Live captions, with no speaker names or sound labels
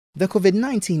The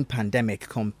COVID-19 pandemic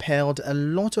compelled a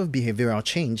lot of behavioral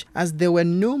change as there were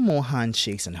no more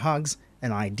handshakes and hugs,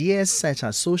 and ideas such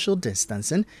as social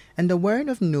distancing and the wearing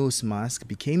of nose masks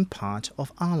became part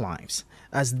of our lives.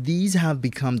 As these have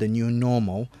become the new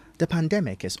normal, the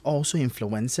pandemic is also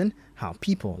influencing how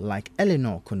people like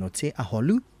Eleanor Konote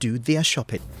Aholu do their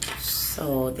shopping.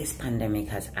 So this pandemic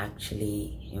has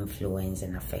actually influenced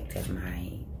and affected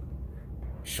my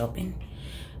shopping,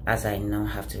 as I now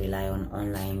have to rely on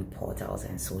online portals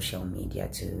and social media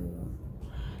to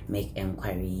make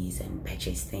inquiries and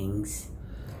purchase things.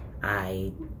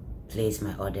 I place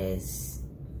my orders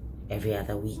every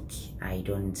other week. I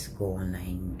don't go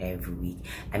online every week.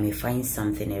 I may find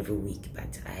something every week,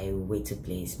 but I wait to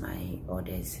place my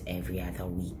orders every other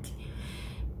week.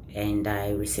 And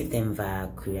I receive them via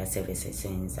courier services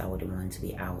since I wouldn't want to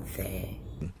be out there.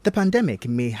 The pandemic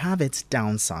may have its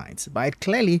downsides, but it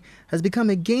clearly has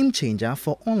become a game changer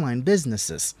for online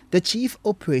businesses. The Chief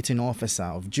Operating Officer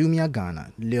of Jumia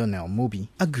Ghana, Lionel Mobi,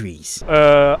 agrees.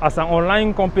 As an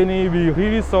online company, we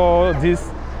really saw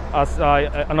this as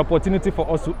an opportunity for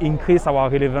us to increase our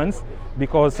relevance,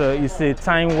 because it's a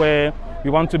time where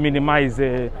we want to minimize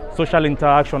social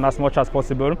interaction as much as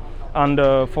possible. And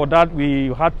for that,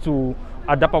 we had to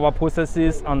adapt our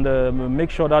processes and make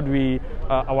sure that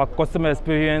our customer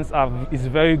experience is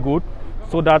very good,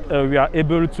 so that we are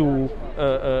able to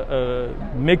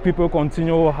make people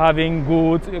continue having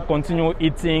good, continue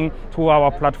eating through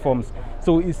our platforms.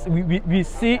 So we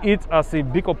see it as a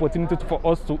big opportunity for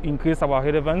us to increase our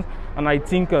relevance, and I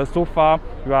think so far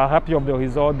we are happy of the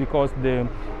result because the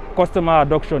customer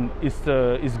adoption is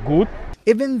good.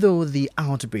 Even though the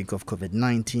outbreak of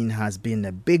COVID-19 has been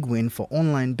a big win for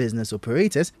online business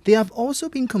operators, they have also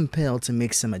been compelled to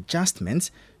make some adjustments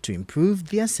to improve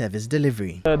their service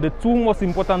delivery. The two most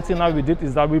important things that we did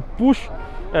is that we push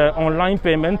online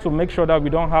payment to make sure that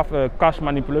we don't have cash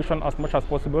manipulation as much as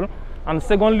possible. And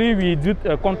secondly, we did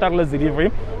contactless delivery,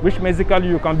 which basically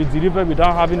you can be delivered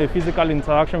without having a physical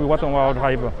interaction with our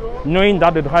driver. Knowing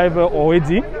that the driver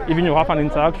already, even you have an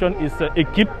interaction, is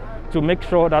equipped to make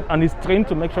sure that, and is trained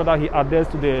to make sure that he adheres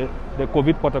to the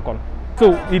COVID protocol.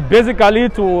 So it basically,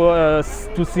 to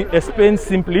explain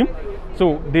simply,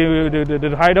 so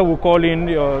the rider will call in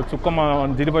to come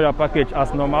and deliver your package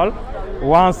as normal.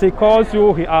 Once he calls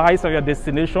you, he arrives at your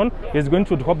destination, he's going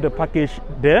to drop the package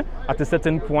there at a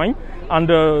certain point. And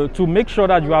to make sure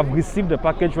that you have received the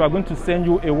package, we are going to send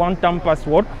you a one-time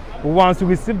password. Once you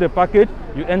receive the package,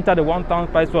 you enter the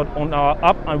one-time password on our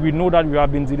app, and we know that you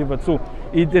have been delivered. So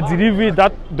it's a delivery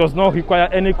that does not require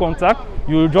any contact.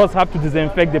 You just have to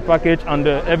disinfect the package, and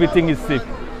everything is safe.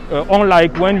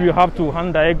 Unlike when you have to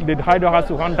hand direct, the rider has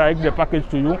to hand direct the package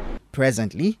to you.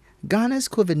 Presently, Ghana's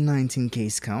COVID-19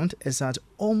 case count is at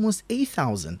almost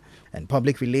 8,000, and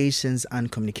Public Relations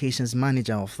and Communications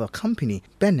Manager of the company,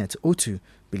 Bennett Otu,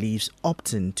 believes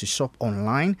opting to shop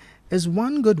online is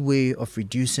one good way of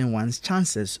reducing one's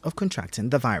chances of contracting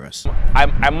the virus.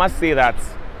 I must say that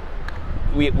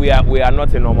we are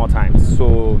not in normal times,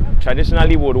 so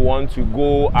traditionally we would want to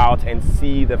go out and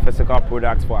see the physical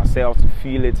product for ourselves, to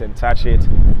feel it and touch it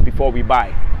before we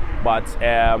buy. But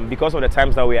because of the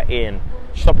times that we are in,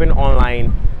 shopping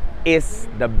online is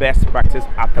the best practice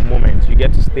at the moment. You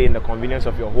get to stay in the convenience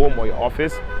of your home or your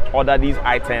office, order these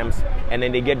items, and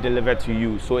then they get delivered to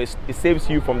you. So it saves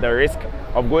you from the risk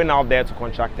of going out there to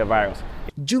contract the virus.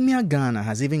 Jumia Ghana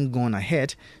has even gone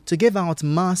ahead to give out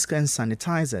masks and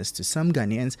sanitizers to some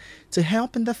Ghanaians to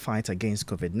help in the fight against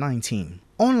COVID-19.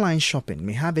 Online shopping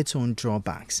may have its own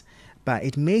drawbacks, but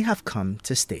it may have come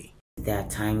to stay. There are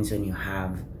times when you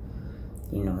have,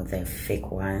 the fake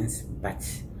ones, but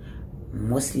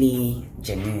mostly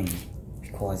genuine,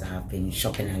 because I've been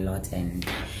shopping a lot and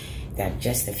there are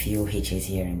just a few hitches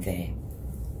here and there.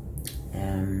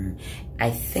 I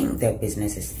think the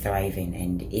business is thriving,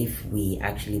 and if we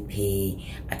actually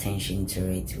pay attention to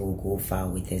it, we'll go far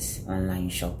with this online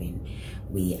shopping.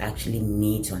 We actually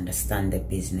need to understand the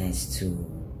business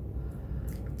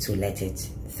to let it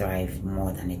thrive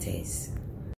more than it is.